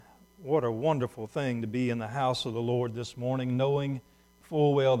What a wonderful thing to be in the house of the Lord this morning, knowing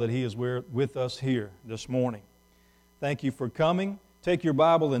full well that He is with us here this morning. Thank you for coming. Take your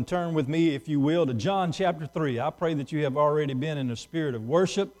Bible and turn with me, if you will, to John chapter 3. I pray that you have already been in a spirit of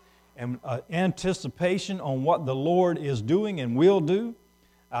worship and anticipation on what the Lord is doing and will do.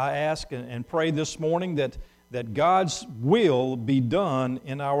 I ask and pray this morning that God's will be done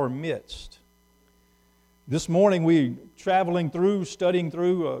in our midst. This morning we're studying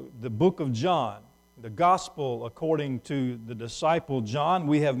through the book of John, the gospel according to the disciple John.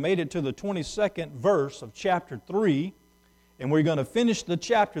 We have made it to the 22nd verse of chapter 3, and we're going to finish the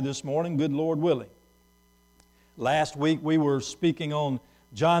chapter this morning, good Lord willing. Last week we were speaking on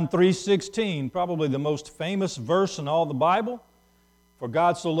John 3:16, probably the most famous verse in all the Bible. For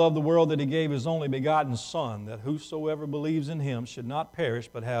God so loved the world that He gave His only begotten Son, that whosoever believes in Him should not perish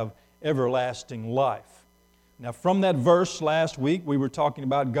but have everlasting life. Now, from that verse last week, we were talking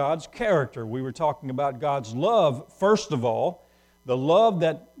about God's character. We were talking about God's love, first of all, the love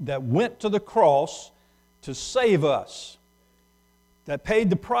that went to the cross to save us, that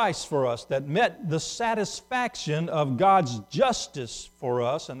paid the price for us, that met the satisfaction of God's justice for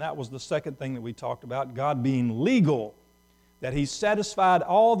us. And that was the second thing that we talked about, God being legal, that He satisfied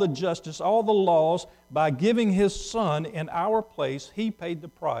all the justice, all the laws by giving His Son in our place. He paid the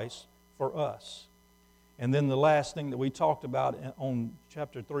price for us. And then the last thing that we talked about on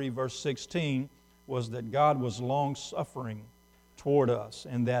chapter 3, verse 16, was that God was long-suffering toward us,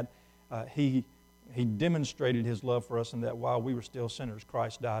 and that He demonstrated His love for us, and that while we were still sinners,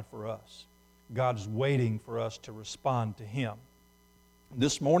 Christ died for us. God is waiting for us to respond to Him.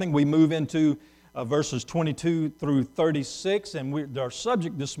 This morning we move into verses 22 through 36, and our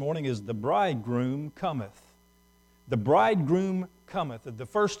subject this morning is "The Bridegroom Cometh." The bridegroom cometh. The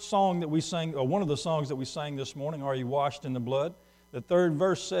first song that we sang, or one of the songs that we sang this morning, "Are You Washed in the Blood?" The third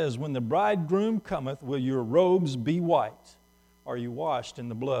verse says, "When the bridegroom cometh, will your robes be white? Are you washed in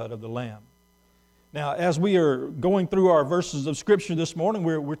the blood of the Lamb?" Now, as we are going through our verses of Scripture this morning,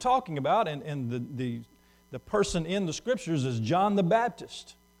 we're talking about, and the person in the Scriptures is John the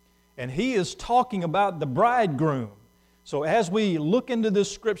Baptist. And he is talking about the bridegroom. So as we look into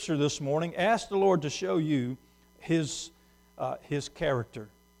this Scripture this morning, ask the Lord to show you His character.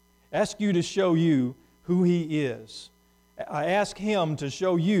 Ask you to show you who He is. I ask Him to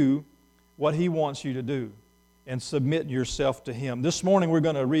show you what He wants you to do, and submit yourself to Him. This morning we're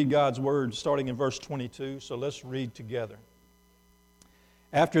going to read God's Word starting in verse 22, so let's read together.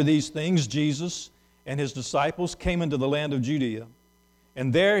 After these things, Jesus and His disciples came into the land of Judea,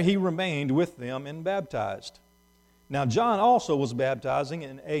 and there He remained with them and baptized. Now John also was baptizing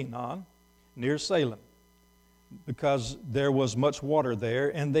in Aenon, near Salem, because there was much water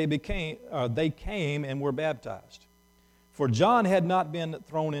there, and they came and were baptized. For John had not been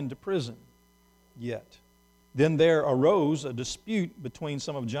thrown into prison yet. Then there arose a dispute between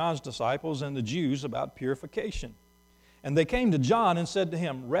some of John's disciples and the Jews about purification. And they came to John and said to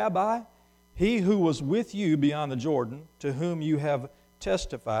him, "Rabbi, he who was with you beyond the Jordan, to whom you have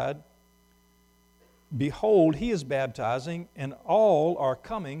testified, behold, he is baptizing, and all are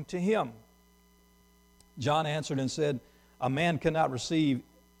coming to him." John answered and said, "A man can receive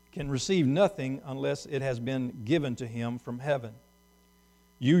nothing unless it has been given to him from heaven.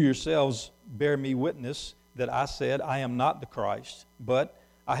 You yourselves bear me witness that I said, I am not the Christ, but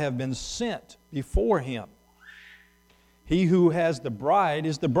I have been sent before Him. He who has the bride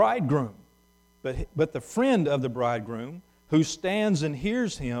is the bridegroom, but the friend of the bridegroom, who stands and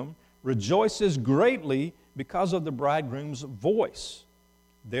hears him, rejoices greatly because of the bridegroom's voice.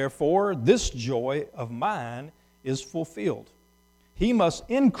 Therefore, this joy of mine is fulfilled. He must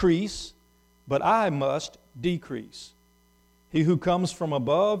increase, but I must decrease. He who comes from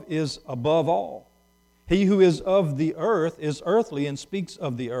above is above all. He who is of the earth is earthly and speaks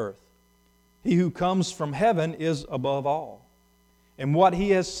of the earth. He who comes from heaven is above all. And what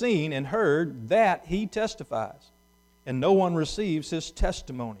he has seen and heard, that he testifies, and no one receives his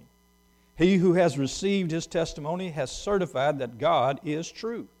testimony. He who has received his testimony has certified that God is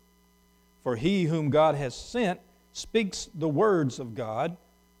true. For he whom God has sent speaks the words of God,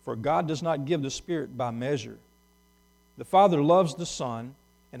 for God does not give the Spirit by measure. The Father loves the Son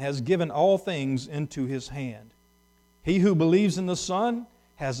and has given all things into His hand. He who believes in the Son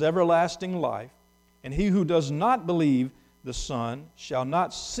has everlasting life, and he who does not believe the Son shall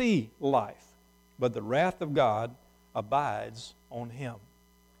not see life, but the wrath of God abides on him."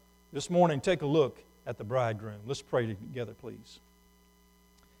 This morning, take a look at the bridegroom. Let's pray together, please.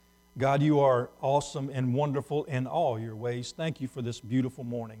 God, You are awesome and wonderful in all Your ways. Thank You for this beautiful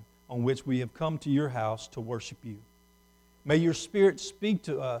morning on which we have come to Your house to worship You. May your Spirit speak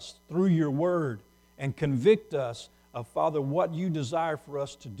to us through your word and convict us of, Father, what you desire for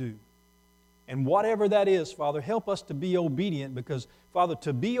us to do. And whatever that is, Father, help us to be obedient because, Father,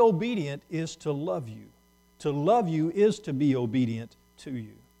 to be obedient is to love you. To love you is to be obedient to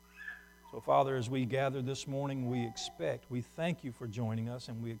you. So, Father, as we gather this morning, we thank you for joining us,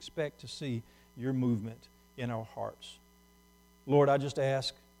 and we expect to see your movement in our hearts. Lord, I just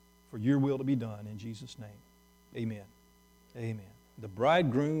ask for your will to be done in Jesus' name. Amen. Amen. The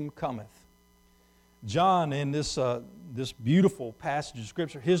bridegroom cometh. John, in this beautiful passage of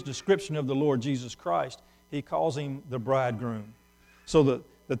Scripture, his description of the Lord Jesus Christ, he calls him the bridegroom. So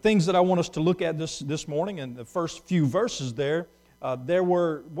the things that I want us to look at this morning, in the first few verses there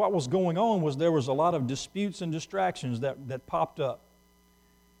was going on was there was a lot of disputes and distractions that popped up.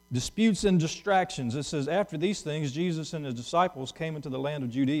 Disputes and distractions. It says, after these things, Jesus and his disciples came into the land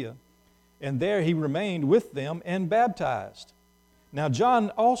of Judea, and there he remained with them and baptized. Now John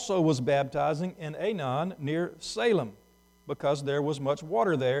also was baptizing in Aenon near Salem, because there was much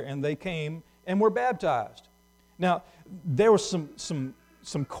water there, and they came and were baptized. Now, there was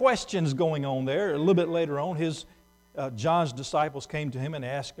some questions going on there. A little bit later on, John's disciples came to him and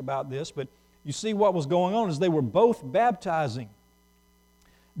asked about this, but you see what was going on is they were both baptizing.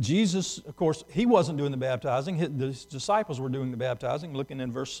 Jesus, of course, he wasn't doing the baptizing. His disciples were doing the baptizing. Looking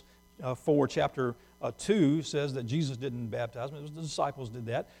in verse 4, chapter 2, says that Jesus didn't baptize them. It was the disciples did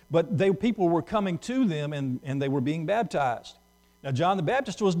that. But people were coming to them and they were being baptized. Now, John the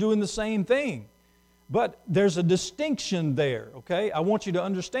Baptist was doing the same thing. But there's a distinction there, okay? I want you to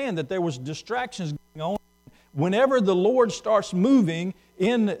understand that there was distractions going on. Whenever the Lord starts moving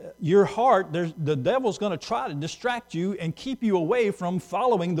in your heart, the devil's going to try to distract you and keep you away from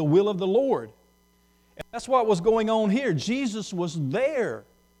following the will of the Lord. And that's what was going on here. Jesus was there.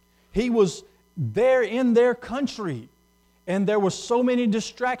 He was there in their country. And there were so many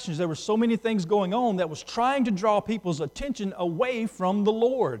distractions. There were so many things going on that was trying to draw people's attention away from the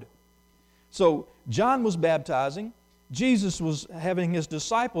Lord. So John was baptizing. Jesus was having his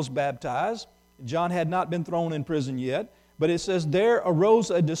disciples baptized. John had not been thrown in prison yet. But it says there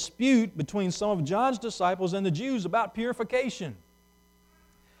arose a dispute between some of John's disciples and the Jews about purification.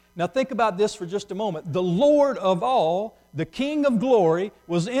 Now think about this for just a moment. The Lord of all, the King of glory,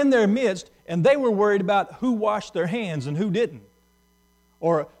 was in their midst, and they were worried about who washed their hands and who didn't.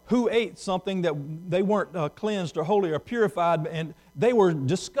 Or who ate something that they weren't cleansed or holy or purified. And they were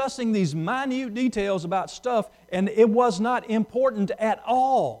discussing these minute details about stuff, and it was not important at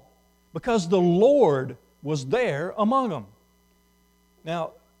all because the Lord was there among them.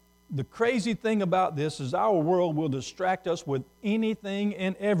 Now, the crazy thing about this is our world will distract us with anything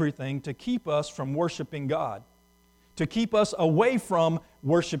and everything to keep us from worshiping God, to keep us away from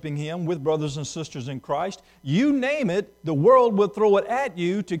worshiping Him with brothers and sisters in Christ. You name it, the world will throw it at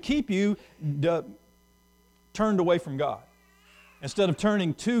you to keep you turned away from God. Instead of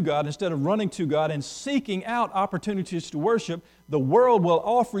turning to God, instead of running to God and seeking out opportunities to worship, the world will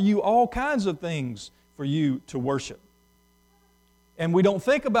offer you all kinds of things for you to worship. And we don't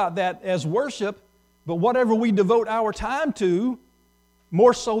think about that as worship, but whatever we devote our time to,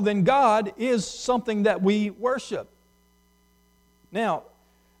 more so than God, is something that we worship. Now,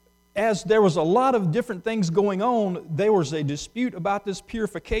 as there was a lot of different things going on, there was a dispute about this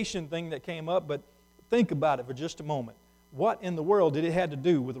purification thing that came up, but think about it for just a moment. What in the world did it have to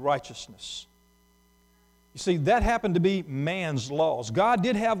do with righteousness? You see, that happened to be man's laws. God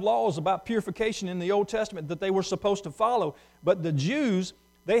did have laws about purification in the Old Testament that they were supposed to follow, but the Jews,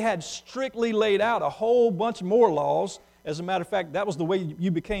 they had strictly laid out a whole bunch more laws. As a matter of fact, that was the way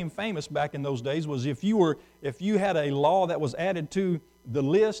you became famous back in those days, was if you had a law that was added to the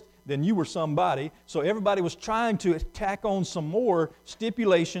list, then you were somebody. So everybody was trying to tack on some more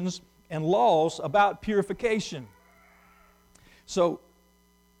stipulations and laws about purification. So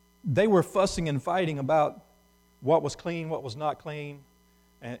they were fussing and fighting about what was clean, what was not clean,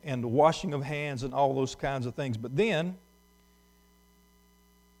 and the washing of hands and all those kinds of things. But then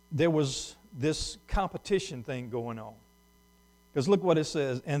there was this competition thing going on. Because look what it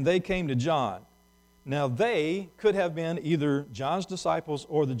says, and they came to John. Now they could have been either John's disciples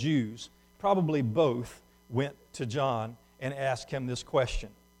or the Jews. Probably both went to John and asked him this question.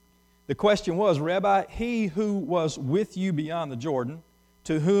 The question was, Rabbi, he who was with you beyond the Jordan,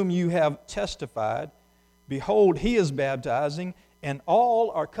 to whom you have testified, behold, he is baptizing, and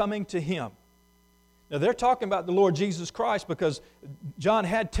all are coming to him. Now they're talking about the Lord Jesus Christ because John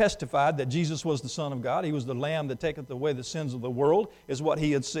had testified that Jesus was the Son of God. He was the Lamb that taketh away the sins of the world, is what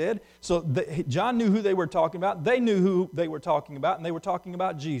he had said. So John knew who they were talking about. They knew who they were talking about, and they were talking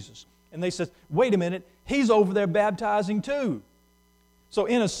about Jesus. And they said, wait a minute, he's over there baptizing too. So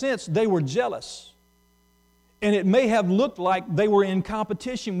in a sense, they were jealous. And it may have looked like they were in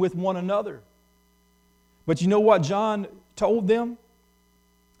competition with one another. But you know what John told them?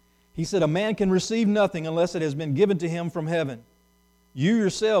 He said, a man can receive nothing unless it has been given to him from heaven. You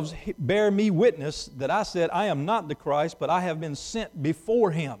yourselves bear me witness that I said, I am not the Christ, but I have been sent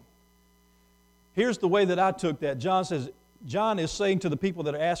before him. Here's the way that I took that. John is saying to the people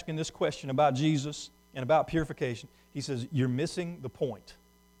that are asking this question about Jesus and about purification, he says, you're missing the point.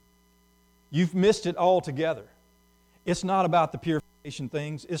 You've missed it altogether. It's not about the purification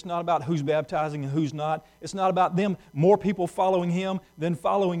things. It's not about who's baptizing and who's not. It's not about them, more people following him than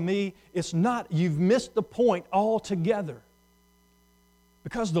following me. It's not. You've missed the point altogether.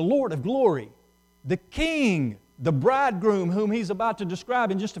 Because the Lord of glory, the King, the bridegroom whom he's about to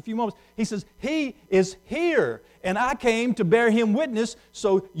describe in just a few moments, he says, he is here, and I came to bear him witness,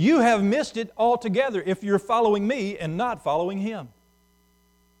 so you have missed it altogether if you're following me and not following him.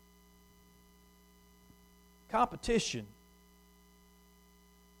 Competition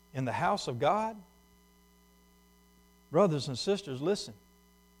in the house of God? Brothers and sisters, listen,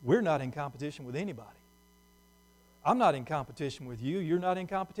 we're not in competition with anybody. I'm not in competition with you. You're not in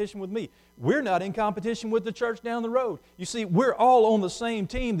competition with me. We're not in competition with the church down the road. You see, we're all on the same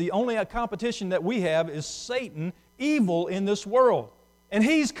team. The only competition that we have is Satan, evil in this world. And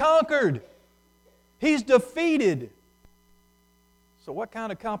he's conquered. He's defeated. So what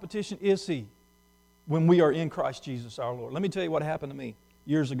kind of competition is he when we are in Christ Jesus our Lord? Let me tell you what happened to me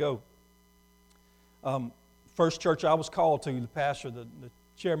years ago. First church I was called to, the pastor, the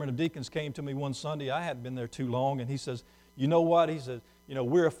chairman of deacons came to me one Sunday. I hadn't been there too long, and he says, you know what? He says,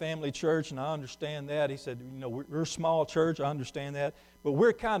 we're a family church, and I understand that. He said, we're a small church, I understand that, but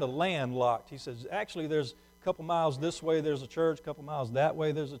we're kind of landlocked. He says, actually, there's a couple miles this way, there's a church, a couple miles that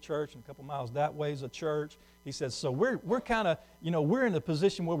way, there's a church, and a couple miles that way is a church. He says, so we're kind of, we're in a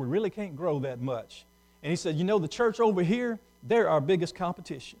position where we really can't grow that much. And he said, the church over here, they're our biggest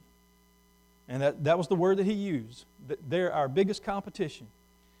competition. And that was the word that he used. They're our biggest competition.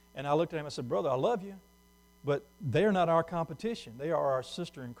 And I looked at him and I said, brother, I love you, but they're not our competition. They are our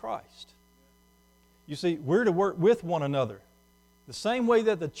sister in Christ. You see, we're to work with one another. The same way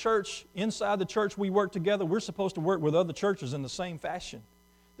that the church, inside the church we work together, we're supposed to work with other churches in the same fashion.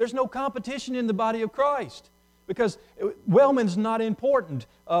 There's no competition in the body of Christ because Wellman's not important,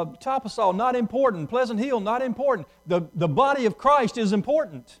 Topsail not important, Pleasant Hill not important. The body of Christ is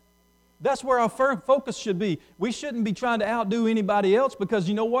important. That's where our focus should be. We shouldn't be trying to outdo anybody else because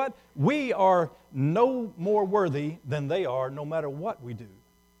you know what? We are no more worthy than they are no matter what we do.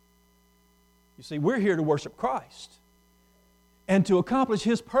 You see, we're here to worship Christ and to accomplish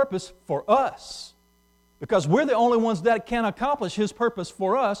His purpose for us. Because we're the only ones that can accomplish His purpose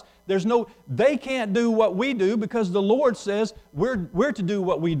for us. They can't do what we do because the Lord says we're to do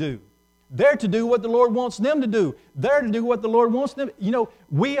what we do. They're to do what the Lord wants them to do. They're to do what the Lord wants them.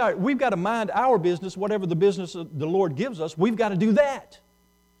 We've got to mind our business, whatever the business the Lord gives us. We've got to do that.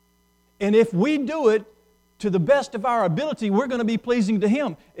 And if we do it to the best of our ability, we're going to be pleasing to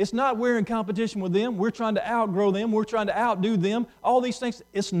Him. It's not we're in competition with them. We're trying to outgrow them. We're trying to outdo them. All these things.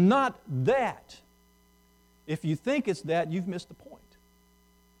 It's not that. If you think it's that, you've missed the point.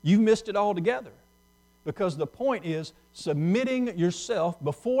 You've missed it altogether. Because the point is submitting yourself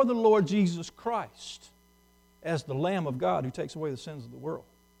before the Lord Jesus Christ as the Lamb of God who takes away the sins of the world,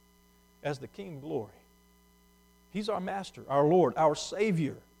 as the King of glory. He's our Master, our Lord, our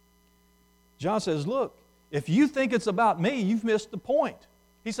Savior. John says, look, if you think it's about me, you've missed the point.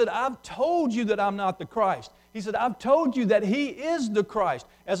 He said, I've told you that I'm not the Christ. He said, I've told you that He is the Christ.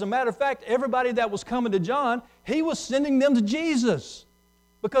 As a matter of fact, everybody that was coming to John, he was sending them to Jesus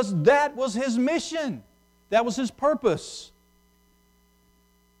because that was His mission. That was His purpose.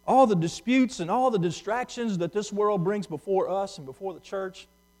 All the disputes and all the distractions that this world brings before us and before the church,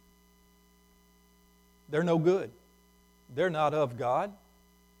 they're no good. They're not of God.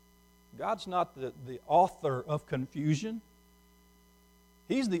 God's not the author of confusion.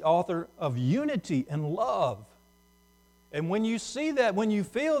 He's the author of unity and love. And when you see that, when you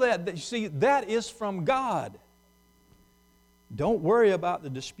feel that, you see that is from God. Don't worry about the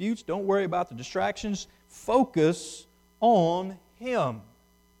disputes. Don't worry about the distractions. Focus on Him.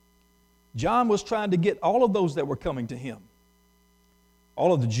 John was trying to get all of those that were coming to him.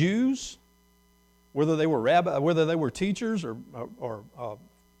 All of the Jews, whether they were teachers or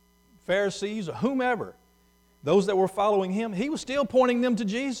Pharisees or whomever, those that were following him, he was still pointing them to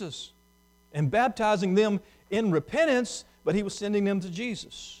Jesus and baptizing them in repentance, but he was sending them to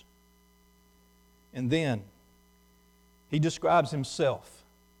Jesus. And then he describes himself.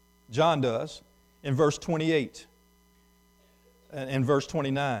 John does, in verse 28 and verse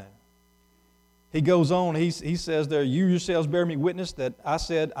 29. He goes on, he says there, you yourselves bear me witness that I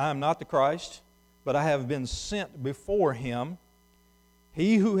said, I am not the Christ, but I have been sent before him.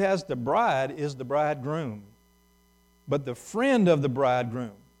 He who has the bride is the bridegroom. But the friend of the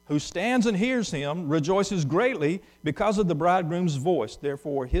bridegroom, who stands and hears him, rejoices greatly because of the bridegroom's voice.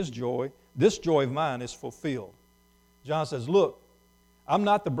 Therefore, this joy of mine is fulfilled. John says, look, I'm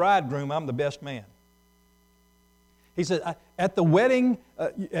not the bridegroom, I'm the best man. He said, at the wedding,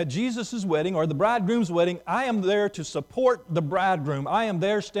 at Jesus' wedding, or the bridegroom's wedding, I am there to support the bridegroom. I am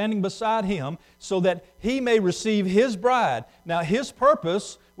there standing beside him so that he may receive his bride. Now, his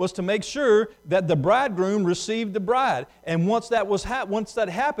purpose was to make sure that the bridegroom received the bride. And once that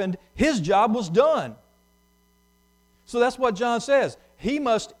happened, his job was done. So that's what John says. He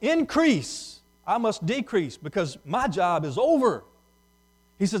must increase. I must decrease because my job is over.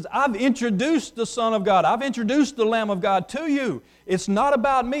 He says, I've introduced the Son of God. I've introduced the Lamb of God to you. It's not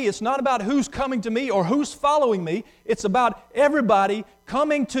about me. It's not about who's coming to me or who's following me. It's about everybody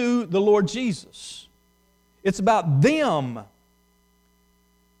coming to the Lord Jesus. It's about them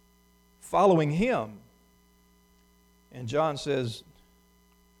following Him. And John says,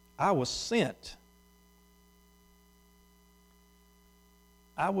 I was sent.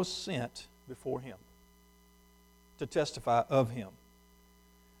 I was sent before Him to testify of Him.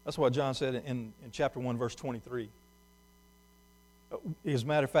 That's what John said in chapter 1, verse 23. As a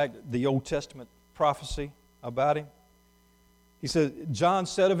matter of fact, the Old Testament prophecy about Him, he said, John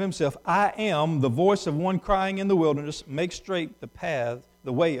said of himself, I am the voice of one crying in the wilderness, make straight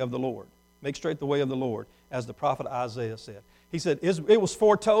the way of the Lord. Make straight the way of the Lord, as the prophet Isaiah said. He said, it was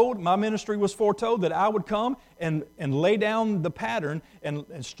foretold, my ministry was foretold that I would come and lay down the pattern and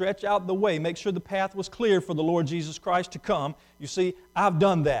stretch out the way, make sure the path was clear for the Lord Jesus Christ to come. You see, I've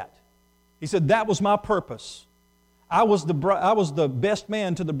done that. He said, that was my purpose. I was the best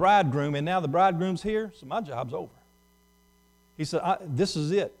man to the bridegroom, and now the bridegroom's here, so my job's over. He said, this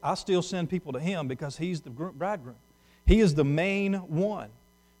is it. I still send people to him because he's the bridegroom. He is the main one.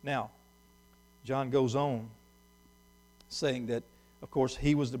 Now, John goes on saying that, of course,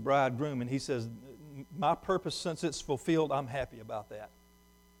 he was the bridegroom, and he says, my purpose, since it's fulfilled, I'm happy about that.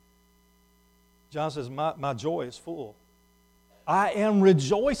 John says, my joy is full. I am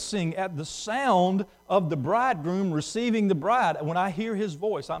rejoicing at the sound of the bridegroom receiving the bride. When I hear his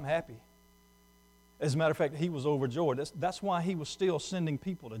voice, I'm happy. As a matter of fact, he was overjoyed. That's why he was still sending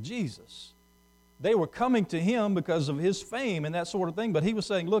people to Jesus. They were coming to him because of his fame and that sort of thing, but he was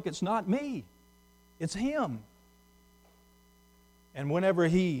saying, look, it's not me. It's him. And whenever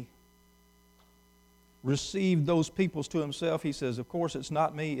he received those peoples to himself, he says, of course, it's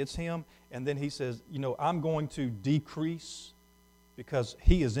not me, it's him. And then he says, I'm going to decrease because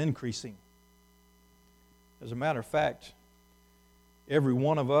he is increasing. As a matter of fact, every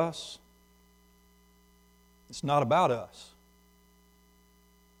one of us, it's not about us.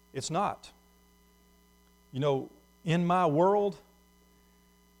 It's not. In my world,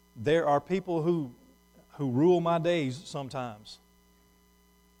 there are people who rule my days sometimes.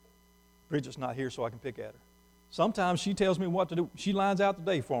 Bridget's not here, so I can pick at her. Sometimes she tells me what to do. She lines out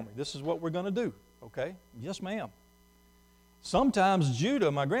the day for me. This is what we're going to do. Okay? Yes, ma'am. Sometimes Judah,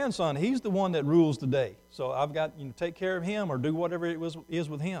 my grandson, he's the one that rules the day. So I've got to take care of him or do whatever it is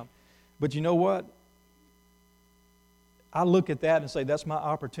with him. But you know what? I look at that and say that's my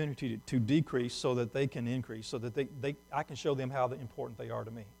opportunity to decrease so that they can increase, so that I can show them how important they are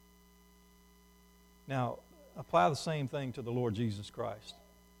to me. Now, apply the same thing to the Lord Jesus Christ.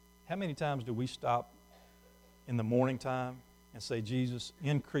 How many times do we stop in the morning time and say, Jesus,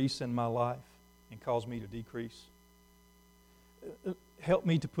 increase in my life and cause me to decrease? Help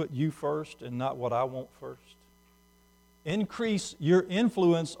me to put you first and not what I want first. Increase your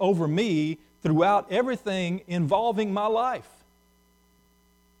influence over me throughout everything involving my life.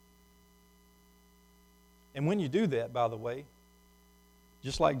 And when you do that, by the way,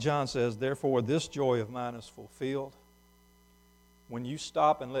 just like John says, therefore this joy of mine is fulfilled. When you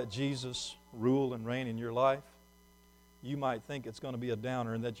stop and let Jesus rule and reign in your life, you might think it's going to be a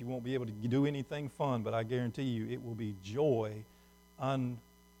downer and that you won't be able to do anything fun, but I guarantee you it will be joy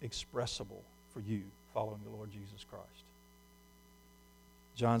unexpressible for you following the Lord Jesus Christ.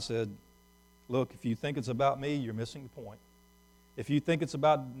 John said, look, if you think it's about me, you're missing the point. If you think it's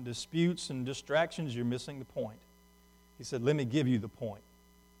about disputes and distractions, you're missing the point. He said, let me give you the point.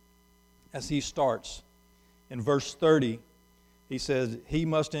 As he starts in verse 30, he says, he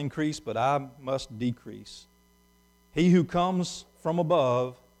must increase, but I must decrease. He who comes from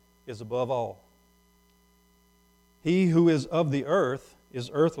above is above all. He who is of the earth is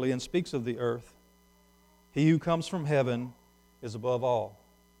earthly and speaks of the earth. He who comes from heaven is above all.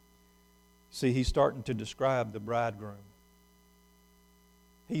 See, he's starting to describe the bridegroom.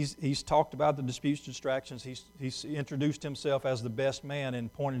 He's talked about the disputes, distractions. He's introduced himself as the best man and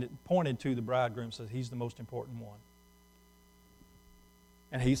pointed to the bridegroom, says he's the most important one.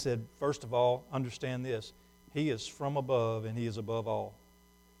 And he said, first of all, understand this. He is from above and he is above all.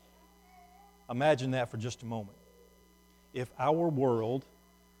 Imagine that for just a moment. If our world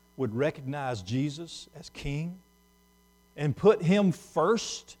would recognize Jesus as King and put Him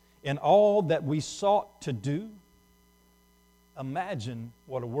first in all that we sought to do, imagine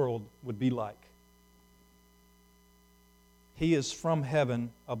what a world would be like. He is from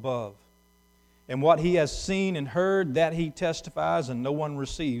heaven above. And what He has seen and heard, that He testifies, and no one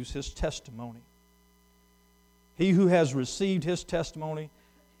receives His testimony. He who has received His testimony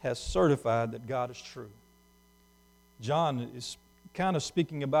has certified that God is true. John is kind of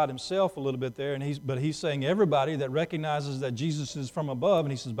speaking about himself a little bit there, but he's saying everybody that recognizes that Jesus is from above,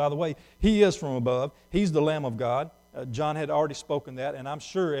 and he says, by the way, He is from above. He's the Lamb of God. John had already spoken that, and I'm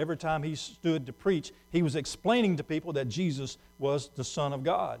sure every time he stood to preach, he was explaining to people that Jesus was the Son of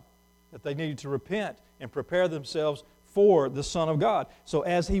God, that they needed to repent and prepare themselves for the Son of God. So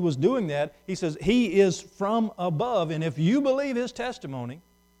as he was doing that, he says, He is from above, and if you believe His testimony,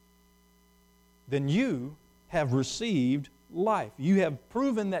 then you have received life. You have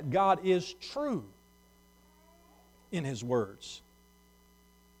proven that God is true in His words.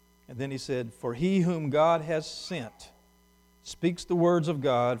 And then he said, for He whom God has sent speaks the words of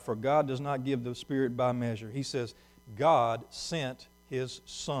God, for God does not give the Spirit by measure. He says, God sent His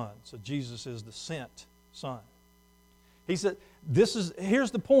Son. So Jesus is the sent Son. He said,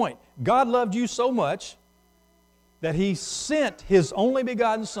 here's the point. God loved you so much that He sent His only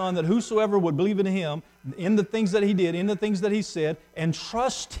begotten Son, that whosoever would believe in Him, in the things that He did, in the things that He said, and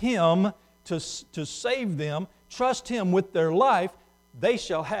trust Him to save them, trust Him with their life, they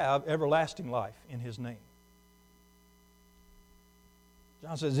shall have everlasting life in His name.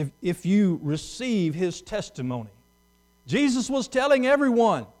 John says, if you receive His testimony, Jesus was telling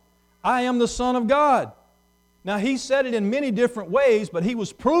everyone, I am the Son of God. Now, He said it in many different ways, but He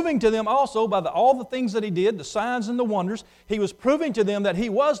was proving to them also by all the things that He did, the signs and the wonders, He was proving to them that He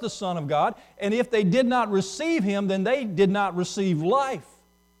was the Son of God, and if they did not receive Him, then they did not receive life.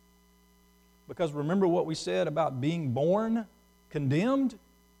 Because remember what we said about being born condemned?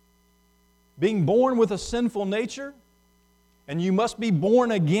 Being born with a sinful nature, and you must be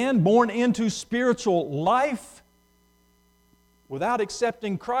born again, born into spiritual life. Without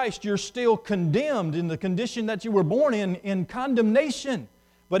accepting Christ, you're still condemned in the condition that you were born in condemnation.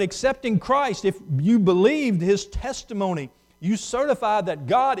 But accepting Christ, if you believed His testimony, you certify that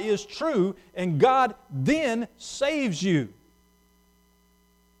God is true, and God then saves you.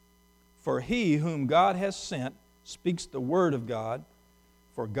 For He whom God has sent speaks the word of God,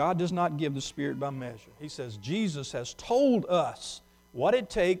 for God does not give the Spirit by measure. He says Jesus has told us what it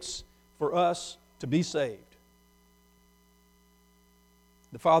takes for us to be saved.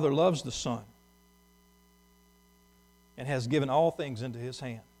 The Father loves the Son and has given all things into His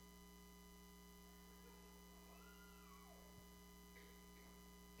hand.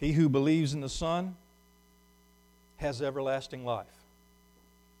 He who believes in the Son has everlasting life.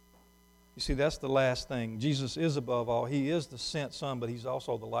 You see, that's the last thing. Jesus is above all. He is the sent Son, but He's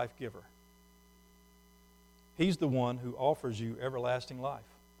also the life giver. He's the one who offers you everlasting life,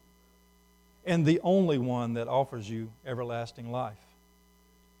 and the only one that offers you everlasting life.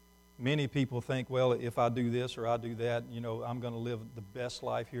 Many people think, well, if I do this or I do that, I'm going to live the best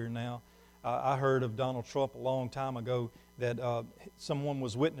life here now. I heard of Donald Trump a long time ago that someone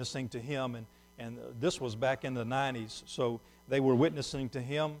was witnessing to him, and this was back in the 90s. So they were witnessing to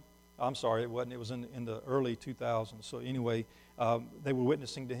him. I'm sorry, it wasn't. It was in the early 2000s. So anyway, they were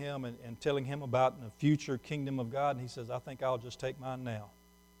witnessing to him and telling him about the future kingdom of God. And he says, I think I'll just take mine now.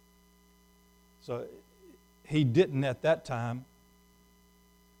 So he didn't at that time,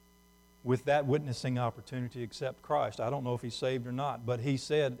 with that witnessing opportunity, accept Christ. I don't know if he's saved or not, but he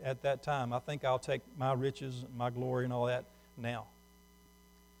said at that time, I think I'll take my riches, my glory, and all that now.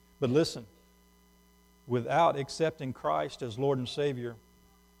 But listen, without accepting Christ as Lord and Savior,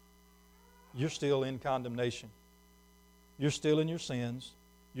 you're still in condemnation. You're still in your sins.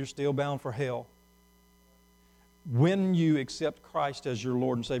 You're still bound for hell. When you accept Christ as your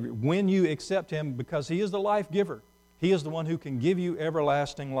Lord and Savior, when you accept Him, because He is the life giver, He is the one who can give you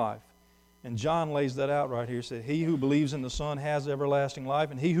everlasting life. And John lays that out right here. He said, He who believes in the Son has everlasting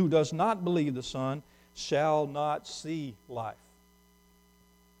life, and he who does not believe the Son shall not see life.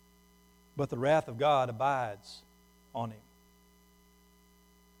 But the wrath of God abides on him.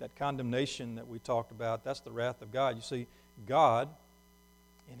 That condemnation that we talked about, that's the wrath of God. You see, God,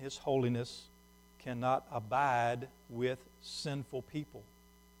 in His holiness, cannot abide with sinful people.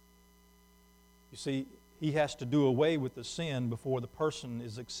 You see, He has to do away with the sin before the person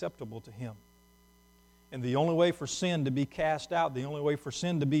is acceptable to Him. And the only way for sin to be cast out, the only way for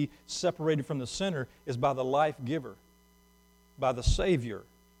sin to be separated from the sinner is by the life giver, by the Savior,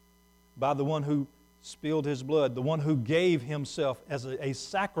 by the one who spilled His blood, the one who gave Himself as a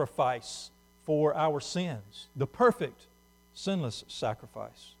sacrifice for our sins, the perfect, sinless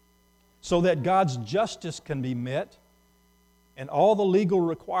sacrifice, so that God's justice can be met and all the legal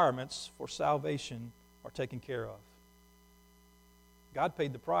requirements for salvation are taken care of. God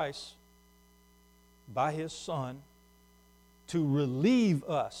paid the price by His Son to relieve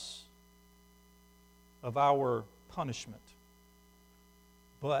us of our punishment.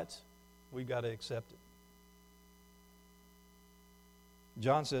 But we've got to accept it.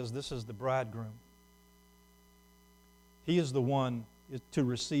 John says this is the bridegroom. He is the one to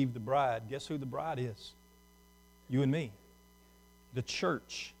receive the bride. Guess who the bride is? You and me. The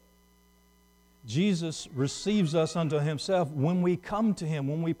church. Jesus receives us unto Himself when we come to Him,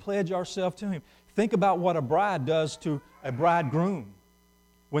 when we pledge ourselves to Him. Think about what a bride does to a bridegroom.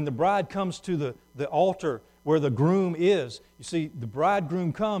 When the bride comes to the altar where the groom is, you see, the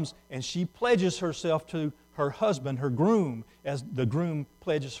bridegroom comes and she pledges herself to her husband, her groom, as the groom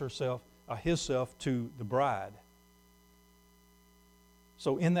pledges himself to the bride.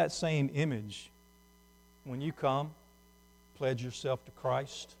 So in that same image, when you come, pledge yourself to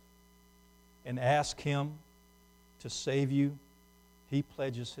Christ and ask Him to save you, He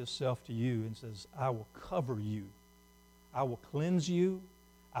pledges Himself to you and says, I will cover you. I will cleanse you.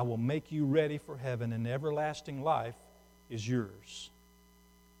 I will make you ready for heaven, and everlasting life is yours.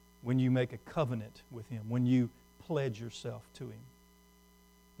 When you make a covenant with Him, when you pledge yourself to Him.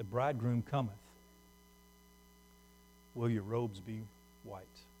 The bridegroom cometh. Will your robes be white?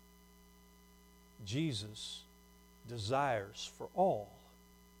 Jesus desires for all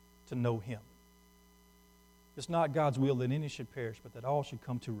to know Him. It's not God's will that any should perish, but that all should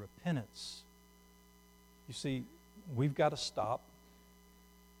come to repentance. You see, we've got to stop.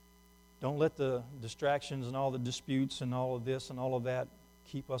 Don't let the distractions and all the disputes and all of this and all of that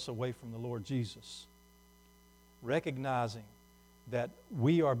keep us away from the Lord Jesus. Recognizing that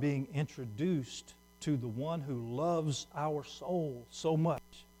we are being introduced to the one who loves our soul so much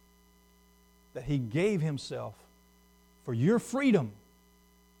that He gave Himself for your freedom,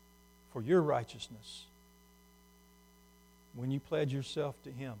 for your righteousness. When you pledge yourself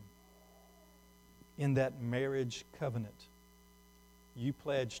to Him in that marriage covenant, you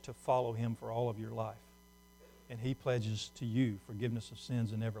pledge to follow Him for all of your life. And He pledges to you forgiveness of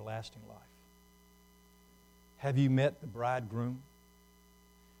sins and everlasting life. Have you met the bridegroom?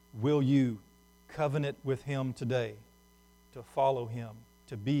 Will you covenant with Him today to follow Him,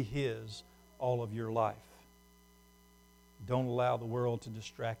 to be His all of your life? Don't allow the world to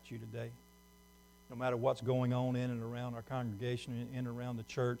distract you today. No matter what's going on in and around our congregation, in and around the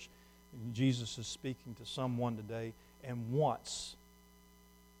church, Jesus is speaking to someone today and wants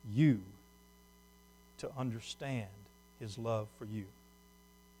you to understand His love for you.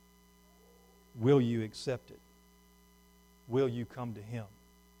 Will you accept it? Will you come to Him?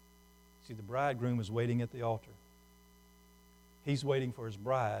 See, the bridegroom is waiting at the altar. He's waiting for his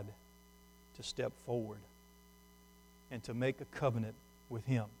bride to step forward and to make a covenant with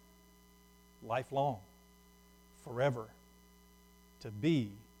Him. Lifelong, forever, to be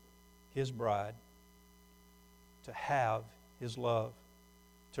His bride, to have His love,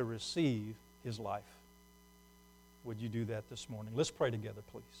 to receive His life. Would you do that this morning? Let's pray together,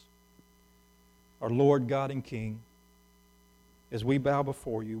 please. Our Lord, God, and King, as we bow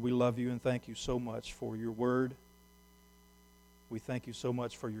before You, we love You and thank You so much for Your word. We thank You so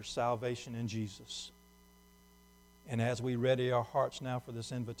much for Your salvation in Jesus. And as we ready our hearts now for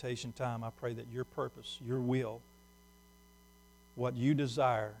this invitation time, I pray that Your purpose, Your will, what You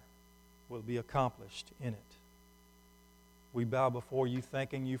desire will be accomplished in it. We bow before You,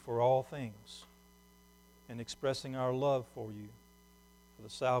 thanking You for all things and expressing our love for You for the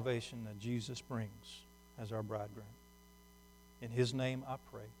salvation that Jesus brings as our bridegroom. In His name I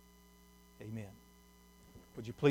pray. Amen. Would you please